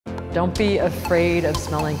Don't be afraid of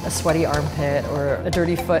smelling a sweaty armpit or a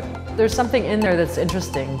dirty foot. There's something in there that's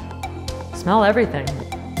interesting. Smell everything.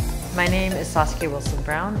 My name is Saskia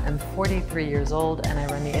Wilson-Brown. I'm 43 years old and I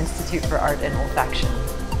run the Institute for Art and Olfaction.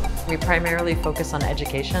 We primarily focus on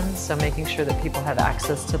education, so making sure that people have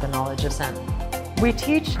access to the knowledge of scent. We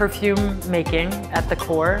teach perfume making at the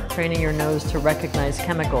core, training your nose to recognize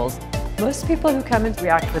chemicals. Most people who come in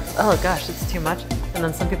react with, oh gosh, it's too much, and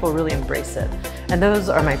then some people really embrace it. And those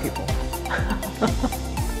are my people.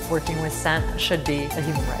 Working with scent should be a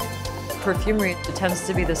human right. Perfumery tends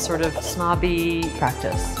to be this sort of snobby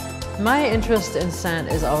practice. My interest in scent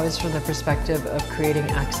is always from the perspective of creating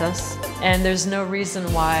access, and there's no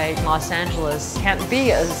reason why Los Angeles can't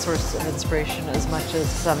be a source of inspiration as much as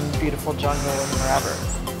some beautiful jungle and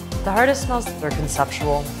wherever. The hardest smells are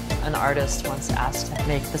conceptual. An artist once asked to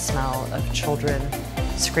make the smell of children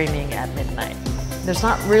screaming at midnight. There's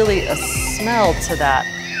not really a smell to that.